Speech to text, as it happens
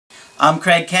I'm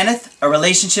Craig Kenneth, a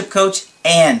relationship coach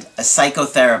and a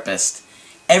psychotherapist.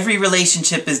 Every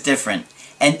relationship is different,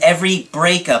 and every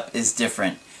breakup is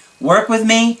different. Work with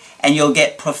me, and you'll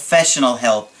get professional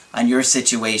help on your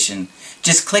situation.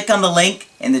 Just click on the link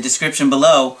in the description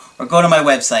below, or go to my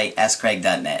website,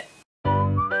 AskCraig.net.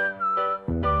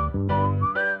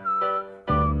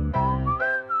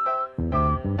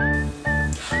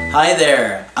 Hi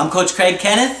there, I'm Coach Craig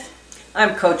Kenneth.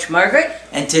 I'm Coach Margaret.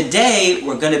 And today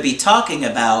we're going to be talking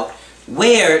about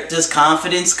where does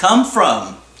confidence come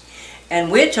from?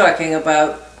 And we're talking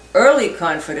about early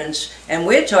confidence, and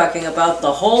we're talking about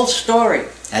the whole story.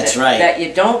 That's right. That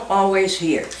you don't always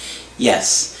hear.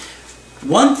 Yes.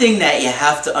 One thing that you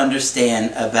have to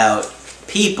understand about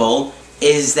people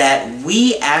is that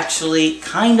we actually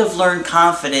kind of learn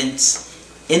confidence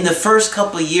in the first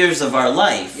couple of years of our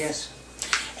life. Yes.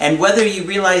 And whether you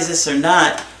realize this or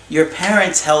not, your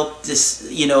parents help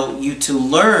you to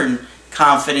learn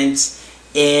confidence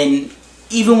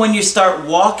even when you start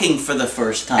walking for the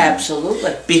first time.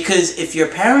 Absolutely. Because if your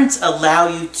parents allow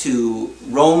you to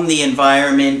roam the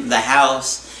environment, the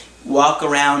house, walk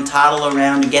around, toddle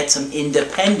around, and get some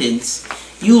independence,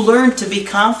 you learn to be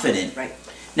confident. Right.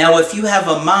 Now, if you have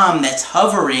a mom that's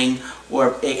hovering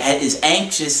or is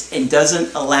anxious and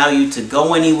doesn't allow you to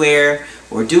go anywhere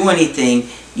or do anything,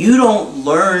 you don't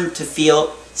learn to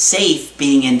feel safe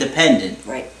being independent.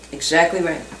 Right. Exactly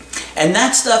right. And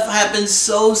that stuff happens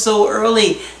so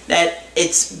early that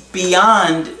it's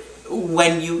beyond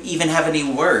when you even have any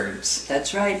words.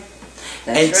 That's right.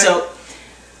 And so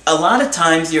a lot of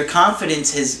times your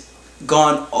confidence has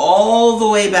gone all the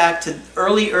way back to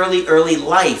early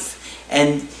life,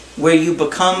 and where you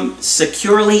become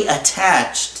securely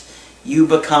attached, you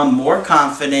become more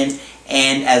confident,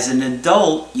 and as an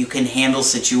adult you can handle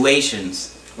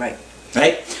situations. Right.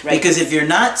 Right? Because if you're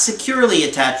not securely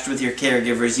attached with your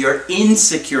caregivers, you're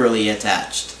insecurely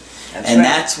attached.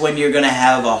 That's when you're going to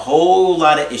have a whole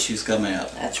lot of issues coming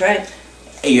up. That's right.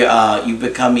 You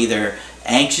become either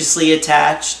anxiously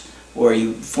attached, or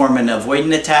you form an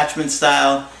avoidant attachment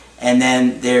style, and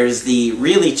then there's the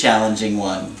really challenging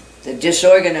one. The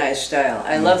disorganized style.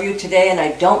 I love you today and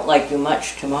I don't like you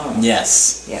much tomorrow.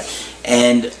 Yes. Yes.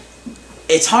 And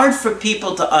it's hard for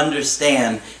people to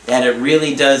understand that it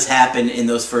really does happen in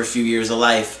those first few years of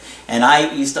life. And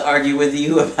I used to argue with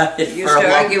you about it for a long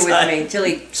time. You used to argue with me until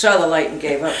he saw the light and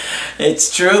gave up.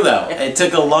 It's true, though. It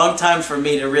took a long time for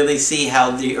me to really see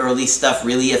how the early stuff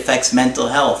really affects mental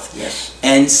health. Yes.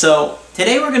 And so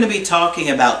today we're going to be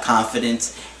talking about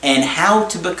confidence and how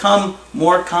to become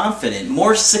more confident,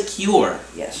 more secure.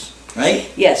 Yes.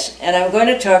 Right? Yes, and I'm going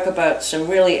to talk about some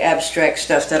really abstract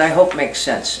stuff that I hope makes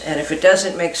sense. And if it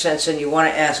doesn't make sense and you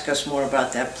want to ask us more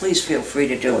about that, please feel free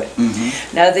to do it.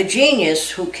 Mm-hmm. Now, the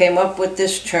genius who came up with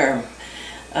this term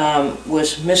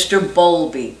was Mr.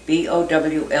 Bowlby,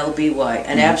 B-O-W-L-B-Y,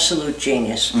 an absolute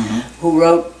genius, who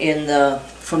wrote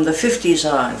from the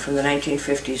 50s on, from the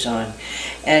 1950s on.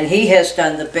 And he has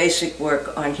done the basic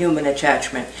work on human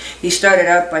attachment. He started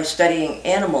out by studying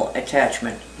animal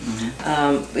attachment.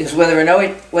 Because whether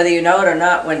you know it or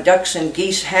not, when ducks and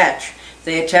geese hatch,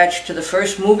 they attach to the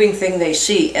first moving thing they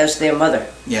see as their mother.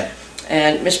 Yeah.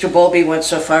 And Mr. Bowlby went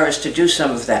so far as to do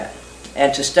some of that,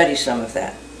 and to study some of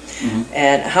that.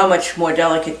 And how much more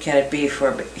delicate can it be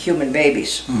for human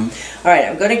babies? All right,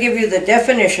 I'm going to give you the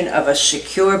definition of a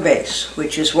secure base,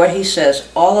 which is what he says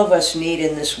all of us need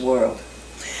in this world.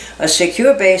 A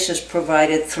secure base is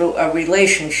provided through a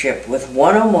relationship with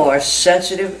one or more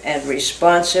sensitive and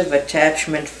responsive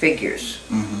attachment figures.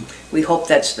 We hope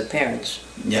that's the parents.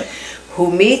 Yep.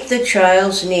 Who meet the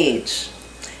child's needs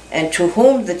and to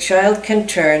whom the child can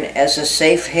turn as a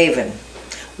safe haven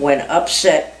when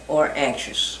upset or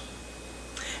anxious.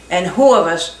 And who of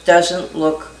us doesn't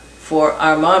look for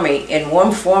our mommy in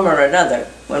one form or another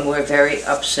when we're very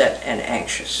upset and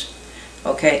anxious?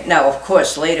 Okay, now of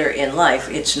course later in life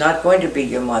it's not going to be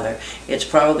your mother. It's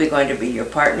probably going to be your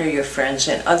partner, your friends,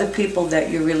 and other people that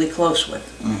you're really close with.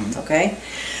 Okay?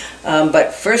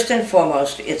 But first and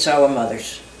foremost, it's our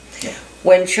mothers. Yeah.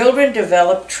 When children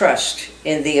develop trust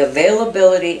in the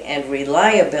availability and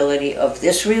reliability of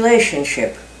this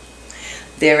relationship,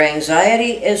 their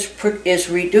anxiety is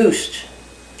reduced,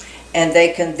 and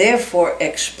they can therefore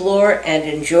explore and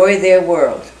enjoy their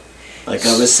world. Like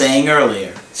I was saying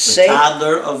earlier, the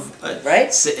toddler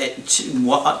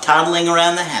toddling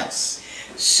around the house.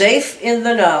 Safe in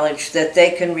the knowledge that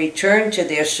they can return to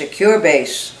their secure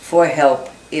base for help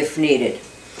if needed.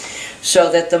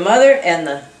 So that the mother and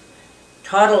the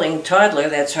toddling toddler,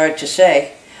 that's hard to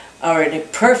say, are a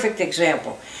perfect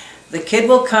example. The kid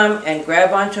will come and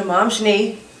grab onto mom's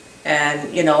knee,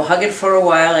 and, you know, hug it for a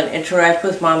while and interact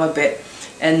with mom a bit,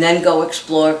 and then go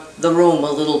explore the room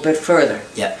a little bit further.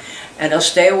 Yeah. And he'll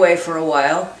stay away for a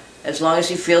while, as long as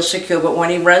he feels secure, but when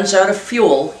he runs out of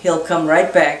fuel, he'll come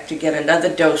right back to get another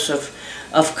dose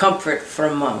of comfort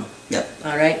from mom. Yeah.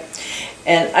 All right?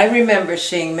 And I remember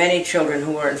seeing many children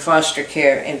who were in foster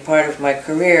care in part of my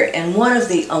career, and one of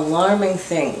the alarming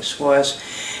things was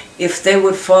if they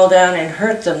would fall down and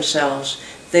hurt themselves,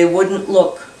 they wouldn't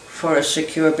look for a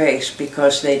secure base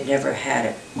because they'd never had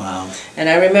it. Wow. And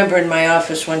I remember in my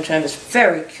office one time, this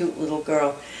very cute little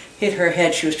girl hit her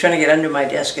head. She was trying to get under my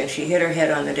desk, and she hit her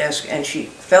head on the desk, and she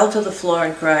fell to the floor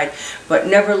and cried, but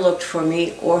never looked for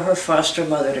me or her foster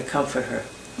mother to comfort her.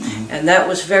 Mm-hmm. And that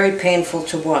was very painful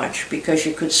to watch, because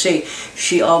you could see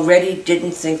she already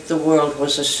didn't think the world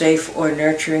was a safe or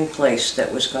nurturing place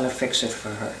that was going to fix it for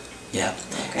her. Yeah.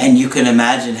 Okay. And you can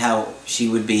imagine how she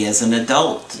would be as an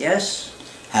adult. Yes.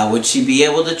 How would she be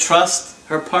able to trust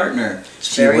her partner?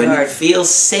 She very wouldn't hard. feel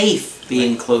safe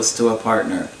being close to a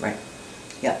partner. Right.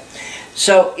 Yeah.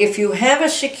 So if you have a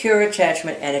secure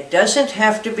attachment, and it doesn't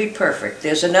have to be perfect,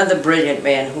 there's another brilliant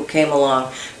man who came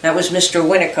along, that was Mr.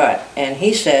 Winnicott, and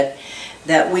he said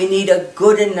that we need a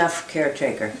good enough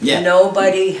caretaker. Yeah.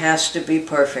 Nobody has to be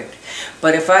perfect.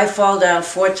 But if I fall down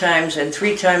 4 times and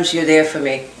 3 times you're there for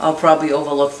me, I'll probably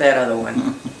overlook that other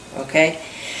one. Okay?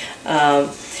 And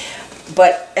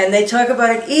they talk about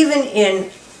it even in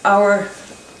our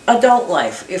adult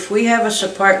life. If we have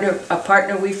a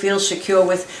partner we feel secure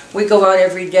with, we go out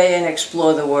every day and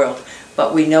explore the world.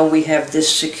 But we know we have this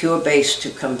secure base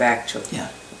to come back to. Yeah.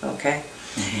 Okay?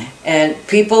 Mm-hmm. And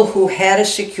people who had a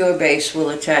secure base will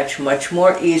attach much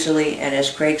more easily, and as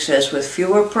Craig says, with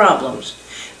fewer problems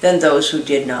than those who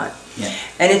did not. Yeah.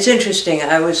 And it's interesting,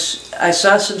 I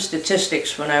saw some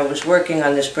statistics when I was working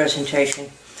on this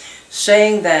presentation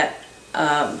saying that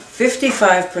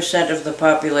 55% of the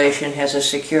population has a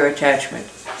secure attachment.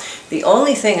 The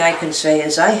only thing I can say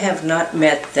is I have not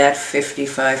met that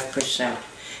 55%.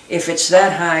 If it's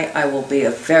that high, I will be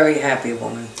a very happy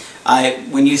woman.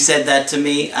 When you said that to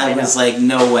me, I was like,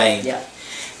 no way. Yeah.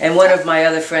 And one of my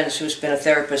other friends who's been a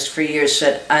therapist for years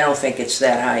said, I don't think it's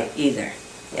that high either.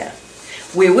 Yeah.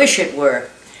 We wish it were,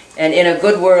 and in a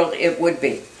good world it would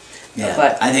be. Yeah,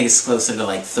 but I think it's closer to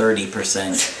like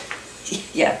 30%.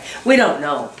 Yeah, we don't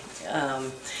know.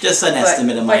 Just an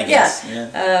estimate of my guess.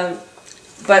 Yeah.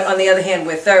 But on the other hand,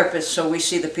 we're therapists, so we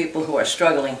see the people who are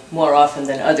struggling more often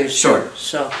than others. Sure. Do.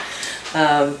 So,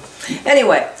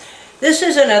 anyway, this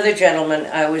is another gentleman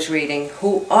I was reading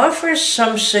who offers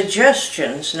some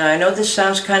suggestions. Now, I know this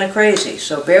sounds kind of crazy,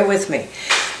 so bear with me,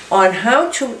 on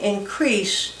how to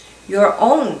increase your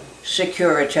own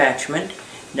secure attachment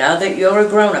now that you're a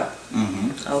grown-up.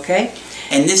 Mm-hmm. Okay?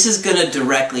 And this is going to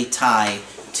directly tie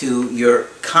to your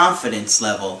confidence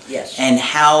level. Yes. And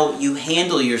how you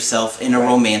handle yourself in a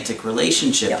romantic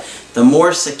relationship. Yep. The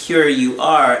more secure you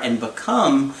are and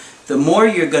become, the more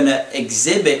you're going to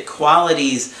exhibit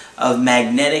qualities of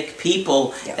magnetic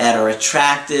people Yep. that are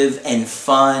attractive and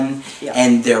fun, Yep.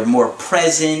 and they're more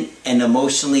present and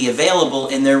emotionally available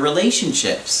in their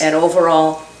relationships. And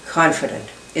overall confident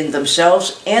in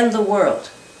themselves and the world.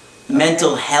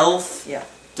 Mental health, Yeah.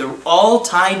 they're all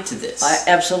tied to this.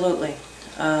 Absolutely.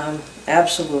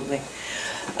 Absolutely.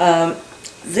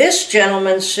 This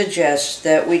gentleman suggests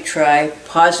that we try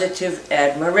positive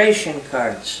admiration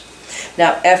cards.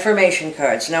 Now, affirmation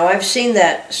cards. Now, I've seen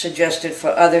that suggested for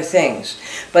other things,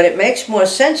 but it makes more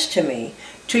sense to me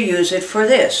to use it for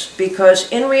this, because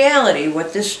in reality,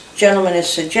 what this gentleman is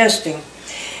suggesting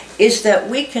is that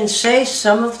we can say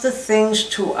some of the things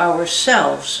to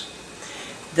ourselves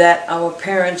that our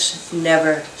parents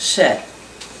never said,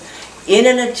 in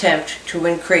an attempt to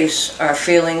increase our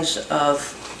feelings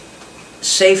of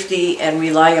safety and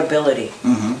reliability.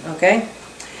 Mm-hmm. Okay?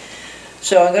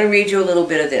 So I'm going to read you a little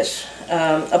bit of this.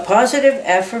 A positive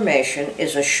affirmation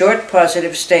is a short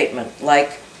positive statement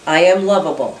like, I am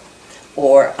lovable,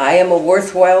 or I am a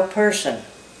worthwhile person.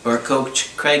 Or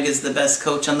Coach Craig is the best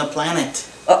coach on the planet.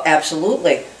 Oh,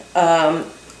 absolutely.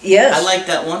 Yes. I like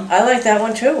that one. I like that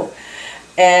one too.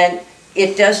 And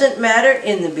it doesn't matter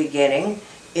in the beginning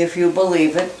if you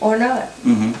believe it or not.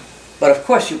 Mm-hmm. But of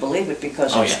course you believe it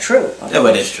because it's yeah. true. Oh,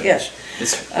 it is true. Yes.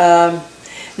 It's true.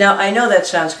 Now, I know that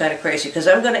sounds kind of crazy, because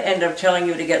I'm going to end up telling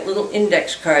you to get little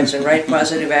index cards and write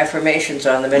positive affirmations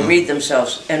on them and read them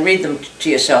to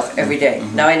yourself every day.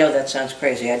 Now, I know that sounds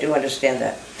crazy. I do understand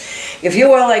that. If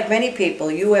you are like many people,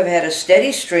 you have had a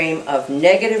steady stream of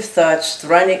negative thoughts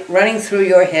running through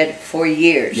your head for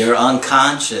years. You're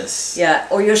unconscious. Yeah,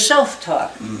 or your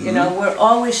self-talk. You know, we're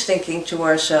always thinking to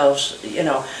ourselves, you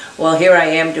know, well, here I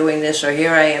am doing this, or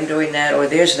here I am doing that, or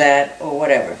there's that, or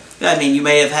whatever. I mean, you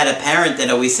may have had a parent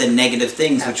that always said negative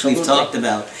things, which Absolutely. we've talked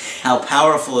about, how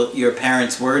powerful your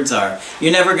parents' words are.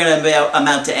 You're never going to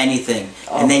amount to anything,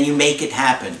 and then you make it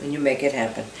happen. And you make it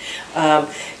happen.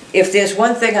 If there's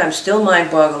one thing I'm still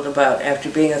mind-boggled about after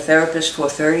being a therapist for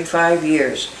 35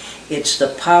 years, it's the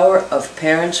power of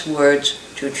parents' words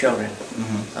to children.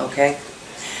 Okay?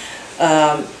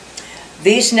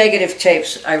 These negative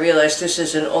tapes, I realize this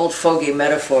is an old fogey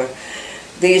metaphor,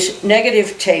 these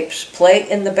negative tapes play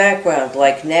in the background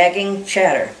like nagging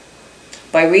chatter.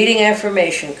 By reading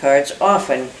affirmation cards,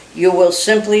 often you will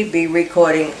simply be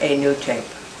recording a new tape.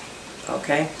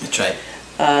 Okay? That's right.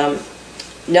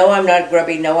 No, I'm not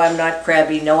grubby. No, I'm not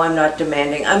crabby. No, I'm not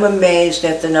demanding. I'm amazed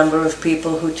at the number of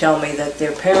people who tell me that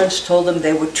their parents told them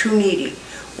they were too needy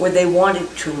or they wanted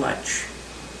too much.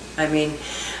 I mean,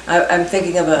 I'm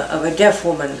thinking of a deaf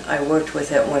woman I worked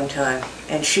with at one time,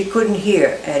 and she couldn't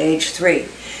hear at age 3.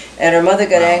 And her mother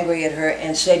got angry at her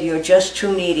and said, "You're just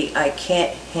too needy. I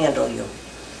can't handle you."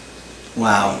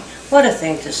 Wow. What a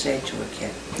thing to say to a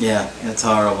kid. Yeah, that's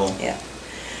horrible. Yeah.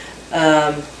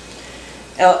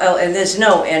 And there's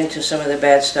no end to some of the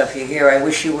bad stuff you hear. I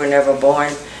wish you were never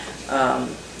born.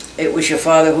 It was your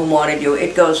father who wanted you.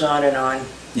 It goes on and on.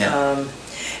 Yeah.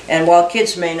 And while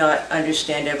kids may not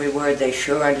understand every word, they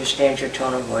sure understand your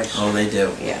tone of voice. Oh, they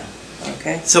do. Yeah.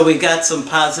 Okay. So we've got some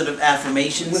positive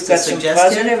affirmations We've to got some suggest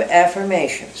positive here?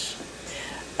 affirmations.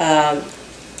 We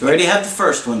already have the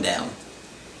first one down.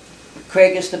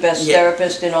 Craig is the best Yeah.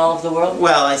 therapist in all of the world?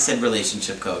 Well, I said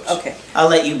relationship coach. Okay. I'll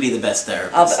let you be the best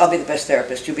therapist. I'll be the best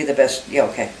therapist. You be the best. Yeah,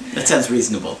 okay. That sounds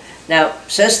reasonable. Now,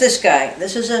 says this guy,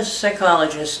 this is a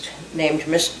psychologist named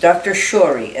Dr.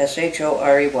 Shorey,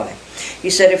 S-H-O-R-E-Y. He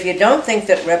said, if you don't think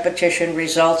that repetition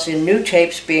results in new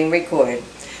tapes being recorded,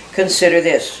 consider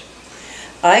this.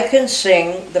 I can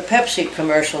sing the Pepsi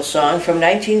commercial song from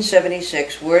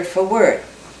 1976 word for word.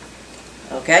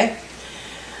 Okay?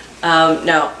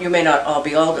 Now, you may not all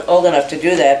be old enough to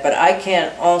do that, but I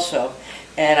can also.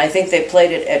 And I think they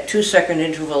played it at 2-second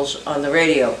intervals on the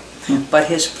radio. But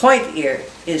his point here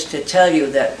is to tell you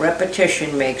that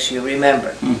repetition makes you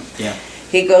remember. Yeah.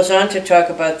 He goes on to talk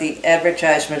about the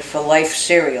advertisement for Life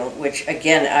cereal, which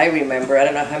again I remember. I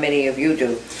don't know how many of you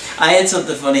do. I had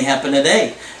something funny happen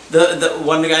today. The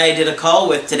one guy I did a call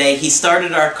with today, he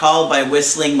started our call by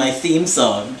whistling my theme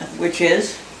song. Which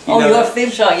is? You Oh, know your that?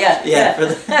 theme song, yeah. Yeah.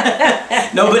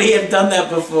 For nobody had done that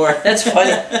before. That's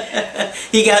funny.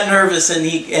 He got nervous and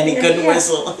he couldn't Yeah.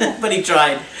 whistle, but he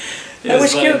tried. It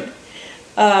was funny. cute.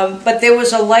 But there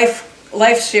was a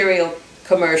Life cereal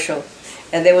commercial,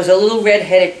 and there was a little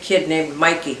red-headed kid named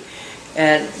Mikey.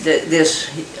 And this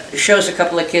shows a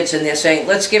couple of kids, and they're saying,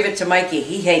 let's give it to Mikey.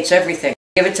 He hates everything.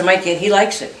 Give it to Mikey, and he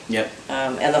likes it. Yep.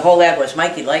 And the whole ad was,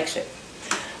 Mikey likes it.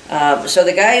 So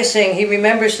the guy is saying he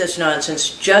remembers this nonsense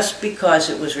just because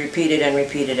it was repeated and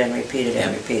repeated and repeated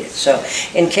and repeated. So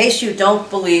in case you don't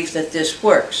believe that this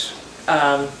works,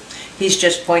 he's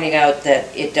just pointing out that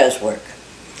it does work.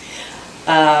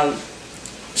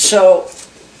 So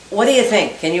what do you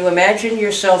think? Can you imagine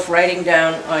yourself writing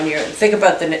down on your, think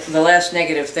about the last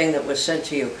negative thing that was said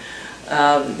to you,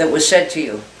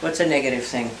 What's a negative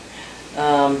thing?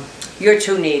 You're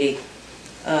too needy.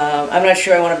 I'm not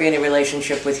sure I want to be in a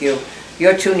relationship with you.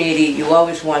 You're too needy. You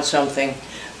always want something.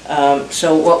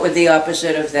 So what would the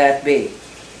opposite of that be?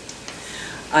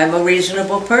 I'm a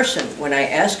reasonable person. When I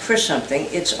ask for something,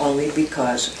 it's only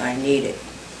because I need it.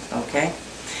 Okay?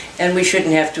 And we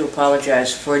shouldn't have to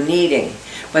apologize for needing.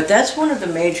 But that's one of the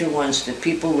major ones that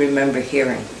people remember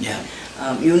hearing. Yeah.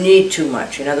 You need too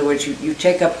much. In other words, you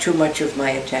take up too much of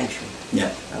my attention.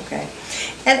 Yeah. Okay?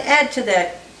 And add to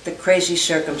that the crazy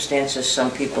circumstances some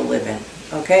people live in.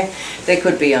 Okay? They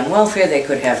could be on welfare, they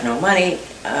could have no money,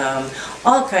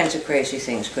 all kinds of crazy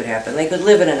things could happen. They could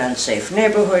live in an unsafe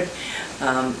neighborhood,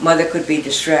 mother could be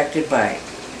distracted by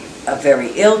a very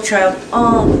ill child,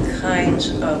 all kinds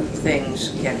of things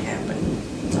can happen.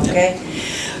 Okay?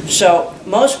 So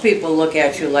most people look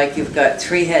at you like you've got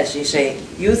 3 heads. You say,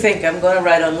 you think I'm going to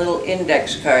write on little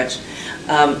index cards,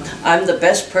 I'm the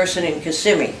best person in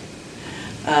Kissimmee.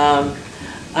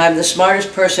 I'm the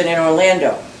smartest person in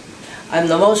Orlando. I'm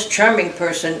the most charming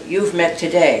person you've met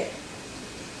today.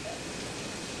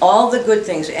 All the good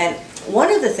things. And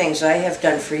one of the things I have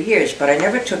done for years, but I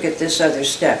never took it this other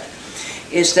step,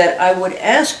 is that I would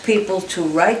ask people to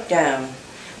write down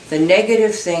the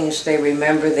negative things they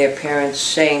remember their parents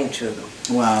saying to them.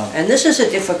 Wow. And this is a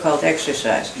difficult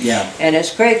exercise. Yeah. And as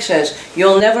Craig says,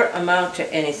 you'll never amount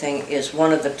to anything is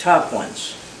one of the top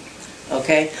ones.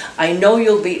 Okay? I know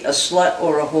you'll be a slut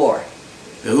or a whore.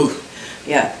 Ooh.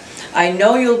 Yeah. I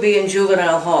know you'll be in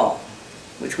juvenile hall,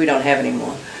 which we don't have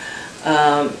anymore.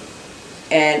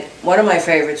 And one of my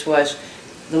favorites was,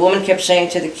 the woman kept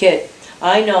saying to the kid,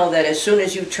 I know that as soon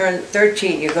as you turn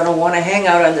 13, you're going to want to hang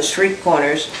out on the street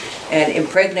corners and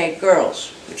impregnate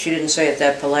girls. But she didn't say it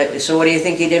that politely. So what do you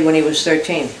think he did when he was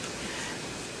 13?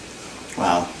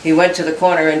 Wow. He went to the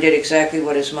corner and did exactly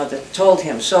what his mother told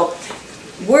him. So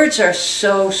words are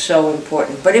so, so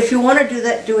important. But if you want to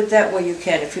do it that way, you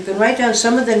can. If you can write down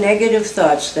some of the negative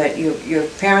thoughts that your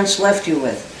parents left you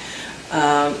with,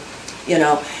 you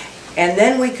know, and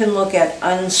then we can look at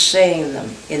unsaying them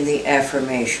in the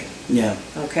affirmation. Yeah.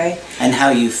 Okay? And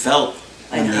how you felt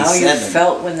when And they how said you them.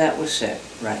 felt when that was said.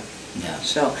 Right. Yeah.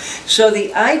 So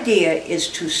the idea is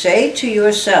to say to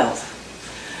yourself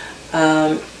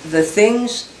the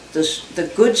things,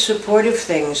 the good supportive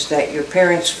things that your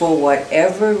parents, for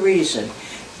whatever reason,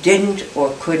 didn't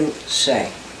or couldn't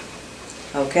say.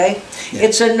 Okay? Yeah.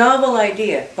 It's a novel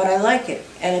idea, but I like it,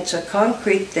 and it's a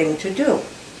concrete thing to do.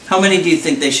 How many do you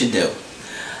think they should do?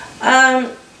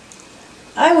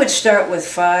 I would start with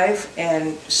 5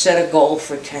 and set a goal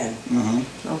for 10.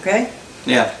 Mm-hmm. Okay?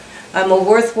 Yeah. I'm a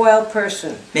worthwhile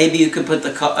person. Maybe you could put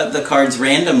the cards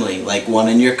randomly, like one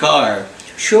in your car,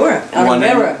 Sure, on one a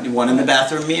mirror. one in the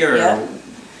bathroom mirror, Yeah.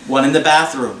 one in the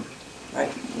bathroom. Right.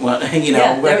 One, you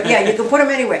know. Yeah, you can put them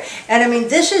anywhere. And I mean,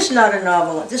 this is not a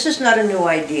novel, this is not a new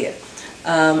idea.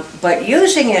 But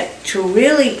using it to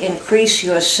really increase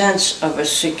your sense of a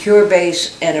secure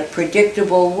base and a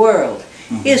predictable world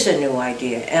is a new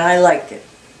idea, and I liked it.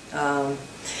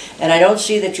 And I don't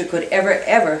see that you could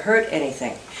ever hurt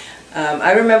anything.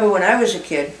 I remember when I was a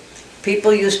kid,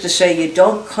 people used to say you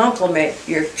don't compliment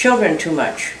your children too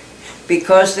much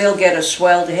because they'll get a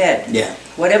swelled head. Yeah.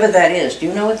 Whatever that is. Do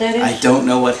you know what that is? I don't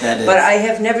know what that is. But I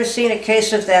have never seen a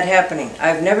case of that happening.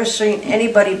 I've never seen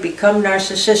anybody become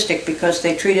narcissistic because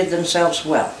they treated themselves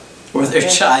well. Or their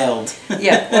child.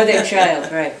 Yeah, or their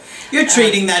child, right. You're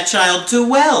treating that child too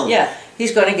well. Yeah,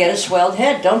 he's going to get a swelled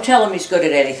head. Don't tell him he's good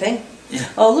at anything. Yeah.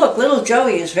 Oh, look, little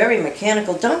Joey is very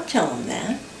mechanical. Don't tell him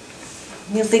that.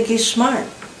 He'll think he's smart.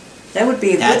 That would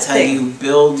be a That's good how thing. you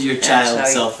build your That's child's how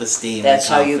you- self-esteem. That's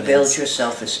and how you build confidence. your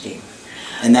self-esteem.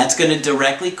 And that's going to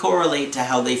directly correlate to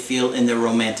how they feel in their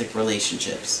romantic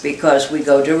relationships. Because we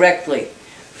go directly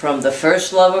from the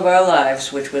first love of our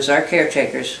lives, which was our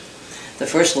caretakers, the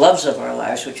first loves of our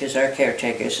lives, which is our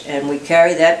caretakers, and we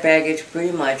carry that baggage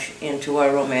pretty much into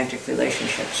our romantic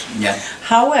relationships. Yeah.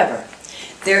 However,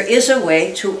 there is a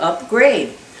way to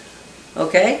upgrade,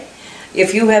 okay?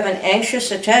 If you have an anxious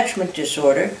attachment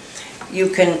disorder, you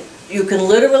can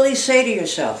literally say to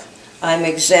yourself, I'm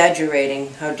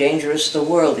exaggerating how dangerous the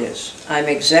world is. I'm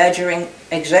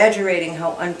exaggerating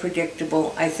how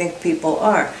unpredictable I think people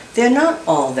are. They're not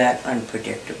all that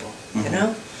unpredictable, you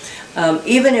know?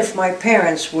 Even if my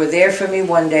parents were there for me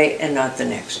one day and not the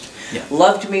next. Yeah.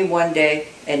 Loved me one day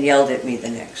and yelled at me the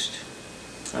next.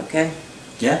 Okay?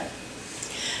 Yeah.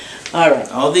 All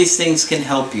right. All these things can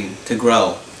help you to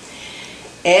grow.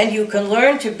 And you can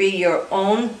learn to be your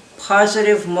own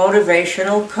positive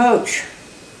motivational coach.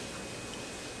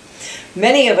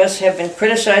 Many of us have been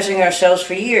criticizing ourselves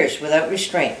for years without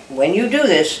restraint. When you do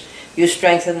this, you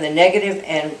strengthen the negative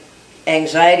and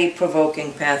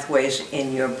anxiety-provoking pathways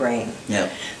in your brain. Yeah.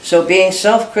 So being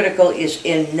self-critical is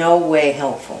in no way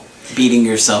helpful. Beating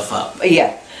yourself up.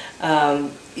 Yeah.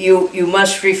 You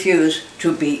must refuse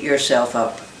to beat yourself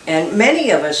up. And many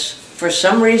of us, for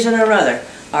some reason or other,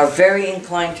 are very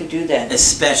inclined to do that.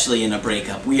 Especially in a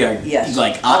breakup. We are Yes.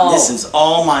 like, Oh. this is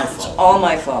all my fault. All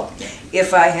my fault. Yeah.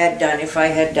 If I had done, if I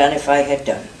had done, if I had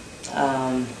done.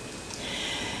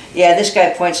 Yeah, this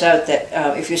guy points out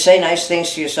that if you say nice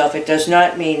things to yourself, it does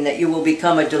not mean that you will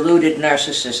become a deluded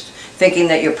narcissist, thinking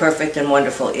that you're perfect and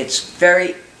wonderful.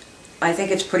 I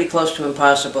think it's pretty close to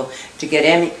impossible to get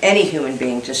any human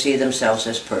being to see themselves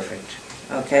as perfect.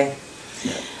 Okay?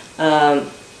 Yeah.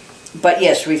 But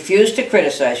yes, refuse to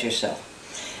criticize yourself.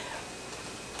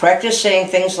 Practice saying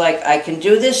things like, I can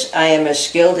do this, I am as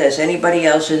skilled as anybody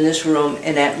else in this room,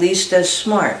 and at least as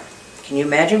smart. Can you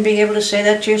imagine being able to say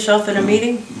that to yourself in a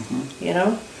meeting? Mm-hmm. You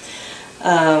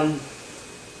know?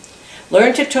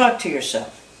 Learn to talk to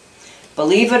yourself.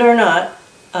 Believe it or not,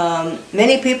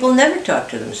 many people never talk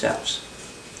to themselves.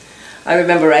 I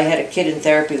remember I had a kid in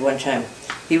therapy one time.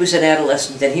 He was an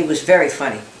adolescent and he was very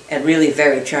funny and really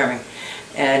very charming.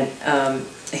 And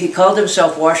he called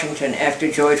himself Washington after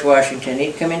George Washington.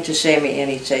 He'd come in to see me and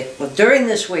he'd say, well, during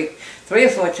this week, 3 or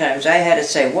 4 times I had to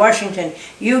say, Washington,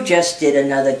 you just did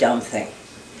another dumb thing.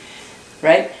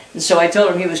 Right? And so I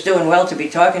told him he was doing well to be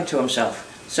talking to himself.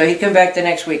 So he'd come back the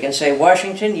next week and say,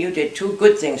 Washington, you did 2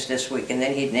 good things this week. And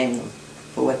then he'd name them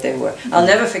for what they were. I'll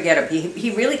never forget him.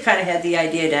 He really kind of had the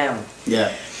idea down.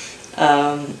 Yeah.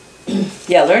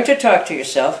 Yeah, learn to talk to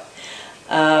yourself.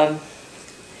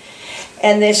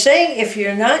 And they're saying if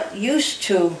you're not used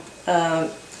to,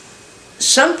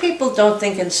 some people don't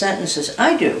think in sentences.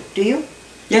 I do. Do you?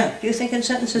 Yeah. Do you think in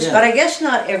sentences? Yeah. But I guess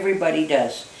not everybody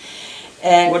does.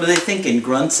 And What do they think, in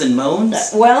grunts and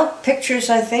moans? well, pictures,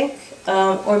 I think,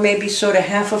 or maybe sort of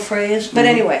half a phrase. But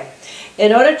anyway,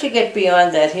 in order to get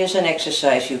beyond that, here's an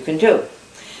exercise you can do.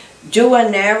 Do a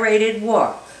narrated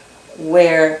walk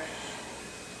where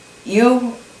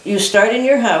you start in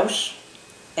your house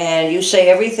and you say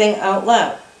everything out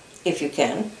loud, if you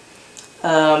can.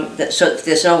 So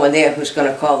there's no one there who's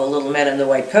going to call the little men in the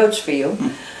white coats for you.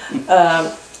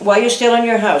 While you're still in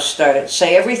your house, start it.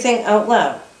 Say everything out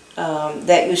loud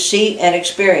that you see and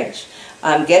experience.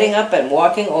 I'm getting up and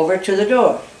walking over to the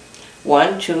door.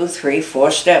 1, 2, 3,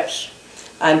 4 steps.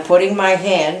 I'm putting my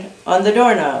hand on the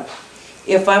doorknob.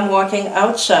 If I'm walking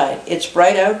outside, it's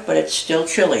bright out, but it's still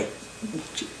chilly.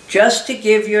 Just to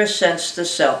give your sense the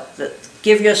self,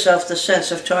 give yourself the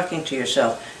sense of talking to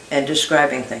yourself and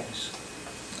describing things.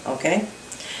 Okay?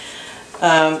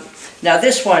 Now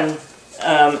this one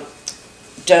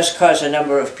does cause a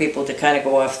number of people to kind of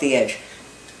go off the edge.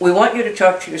 We want you to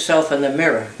talk to yourself in the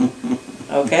mirror.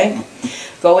 Okay?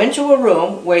 Go into a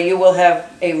room where you will have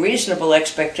a reasonable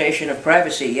expectation of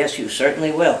privacy. Yes, you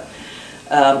certainly will.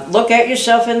 Look at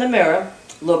yourself in the mirror,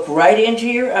 look right into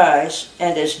your eyes,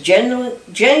 and as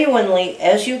genuinely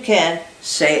as you can,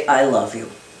 say, I love you.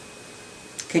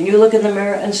 Can you look in the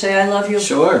mirror and say, I love you?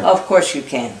 Sure. Of course you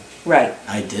can. Right.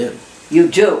 I do. You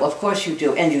do. Of course you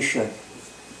do, and you should.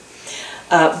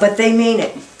 But they mean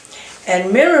it.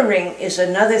 And mirroring is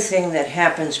another thing that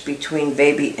happens between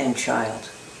baby and child.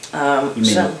 You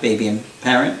mean baby and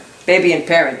parent? Baby and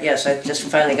parent, yes, I just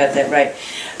finally got that right.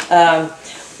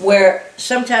 Where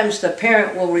sometimes the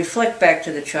parent will reflect back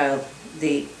to the child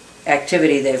the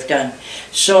activity they've done.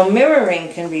 So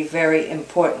mirroring can be very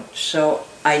important. So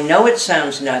I know it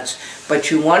sounds nuts, but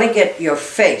you want to get your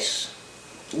face,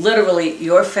 literally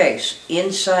your face,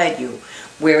 inside you,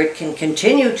 where it can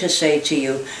continue to say to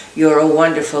you, you're a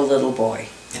wonderful little boy,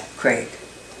 Craig.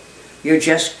 You're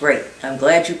just great. I'm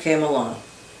glad you came along.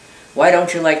 Why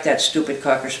don't you like that stupid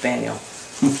Cocker Spaniel?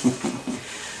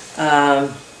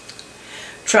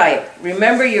 Try it.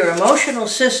 Remember, your emotional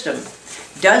system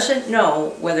doesn't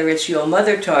know whether it's your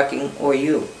mother talking or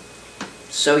you.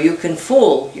 So you can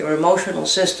fool your emotional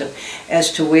system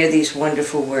as to where these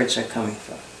wonderful words are coming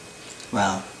from.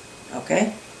 Wow.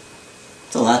 Okay?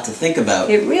 It's a lot to think about.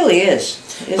 It really is.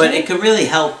 But it could really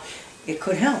help. It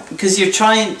could help. Because you're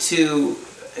trying to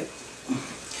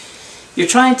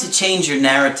change your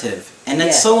narrative. And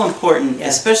that's so important,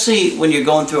 especially when you're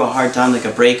going through a hard time like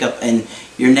a breakup and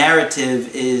your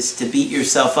narrative is to beat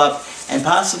yourself up and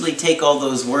possibly take all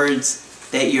those words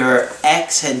that your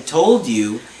ex had told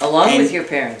you. Along with your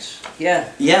parents. Yeah.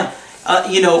 Yeah.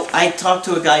 You know, I talked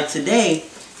to a guy today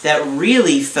that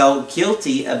really felt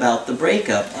guilty about the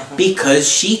breakup because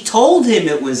she told him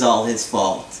it was all his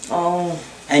fault. Oh.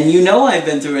 And you know I've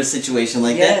been through a situation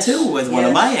like that too with one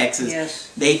of my exes.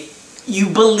 Yes. You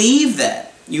believe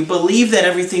that. You believe that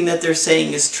everything that they're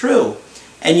saying is true.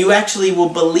 And you actually will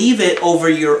believe it over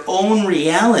your own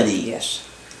reality. Yes.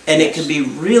 And it can be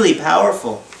really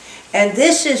powerful. And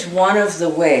this is one of the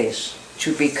ways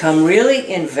to become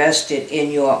really invested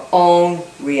in your own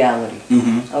reality.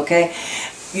 Okay?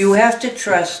 You have to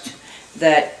trust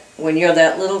that when you're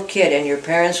that little kid and your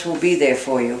parents will be there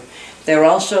for you, they're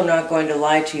also not going to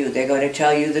lie to you. They're going to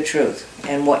tell you the truth.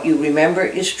 And what you remember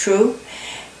is true,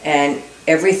 and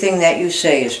everything that you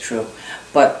say is true.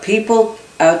 But people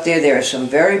out there are some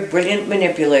very brilliant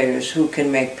manipulators who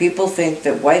can make people think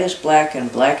that white is black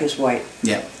and black is white.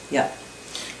 Yeah. Yeah.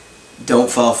 Don't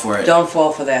fall for it. Don't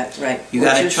fall for that, right. You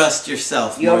got to trust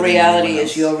yourself. Your reality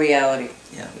is your reality.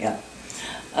 Yeah. Yeah.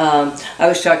 I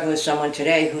was talking with someone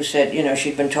today who said, you know,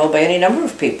 she'd been told by any number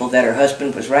of people that her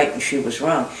husband was right and she was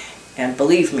wrong. And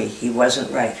believe me, he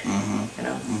wasn't right. You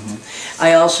know.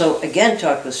 I also, again,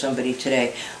 talked with somebody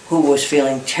today who was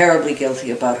feeling terribly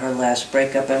guilty about her last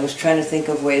breakup and was trying to think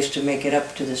of ways to make it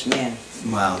up to this man.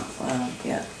 Wow.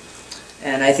 Yeah.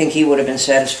 And I think he would have been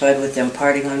satisfied with them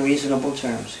parting on reasonable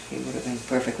terms. He would have been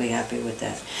perfectly happy with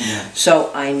that. Yeah. So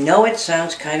I know it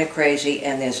sounds kind of crazy,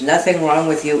 and there's nothing wrong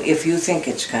with you if you think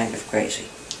it's kind of crazy.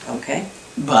 Okay?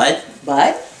 But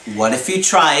But, what if you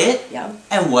try it? yeah,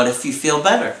 And what if you feel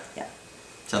better? Yeah.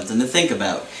 Something to think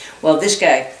about. well, this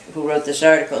guy who wrote this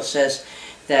article says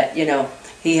that, you know,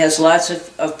 he has lots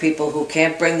of people who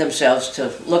can't bring themselves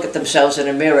to look at themselves in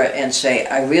a mirror and say,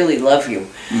 I really love you.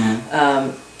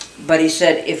 But he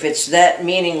said, if it's that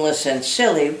meaningless and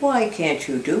silly, why can't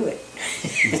you do it?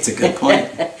 That's a good point.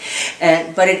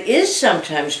 But it is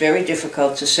sometimes very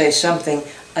difficult to say something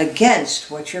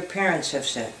against what your parents have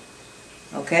said.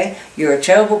 Okay? You're a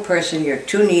terrible person, you're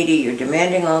too needy, you're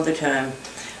demanding all the time.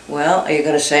 Well, are you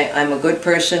going to say, I'm a good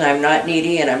person, I'm not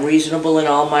needy, and I'm reasonable in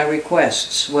all my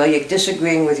requests? Well, you're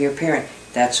disagreeing with your parent.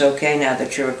 That's okay now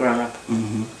that you're a grown-up.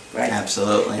 Right?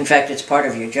 Absolutely. In fact, it's part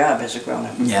of your job as a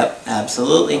grown-up. Yep,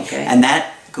 absolutely. Okay. And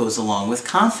that goes along with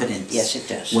confidence. Yes, it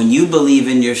does. When you believe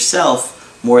in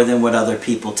yourself more than what other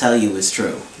people tell you is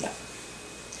true.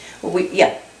 Well,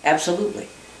 yeah, absolutely.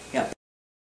 Yeah.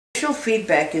 Initial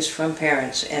feedback is from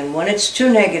parents, and when it's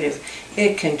too negative,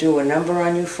 it can do a number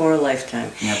on you for a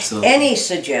lifetime. Absolutely. Any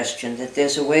suggestion that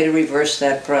there's a way to reverse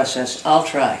that process, I'll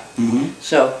try.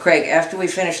 So, Craig, after we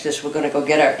finish this, we're going to go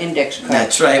get our index cards.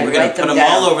 That's right. and We're going write to put them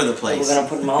down. all over the place. We're going to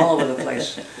put them all over the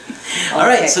place. All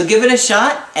right, so give it a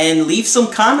shot and leave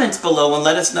some comments below and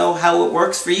let us know how it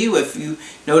works for you. If you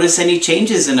notice any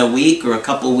changes in a week or a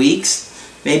couple weeks,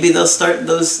 maybe they'll start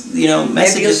those,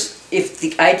 messages. If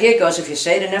the idea goes, if you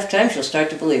say it enough times, you'll start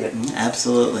to believe it.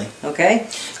 Absolutely. Okay?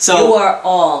 So you are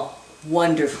all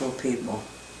wonderful people.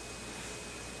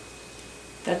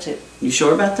 That's it. You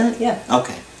sure about that? Yeah.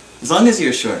 Okay. As long as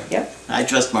you're sure. Yep. I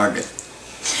trust Margaret.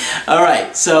 All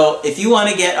right, so if you want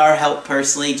to get our help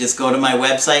personally, just go to my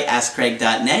website,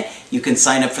 AskCraig.net. You can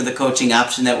sign up for the coaching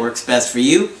option that works best for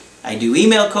you. I do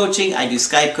email coaching, I do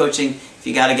Skype coaching. If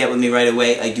you got to get with me right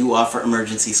away, I do offer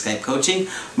emergency Skype coaching.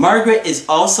 Margaret is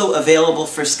also available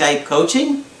for Skype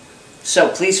coaching. So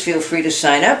please feel free to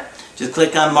sign up. Just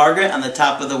click on Margaret on the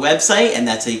top of the website, and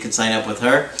that's how you can sign up with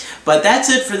her. But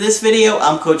that's it for this video.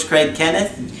 I'm Coach Craig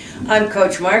Kenneth. I'm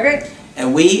Coach Margaret.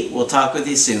 And we will talk with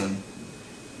you soon.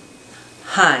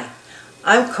 Hi,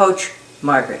 I'm Coach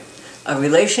Margaret, a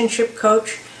relationship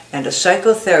coach and a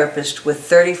psychotherapist with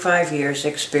 35 years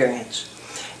experience.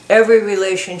 Every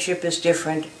relationship is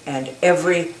different and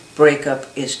every breakup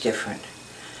is different.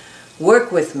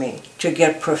 Work with me to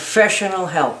get professional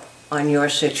help on your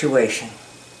situation.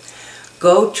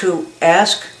 Go to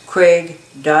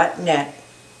AskCraig.net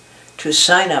to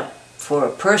sign up for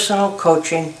a personal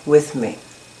coaching with me.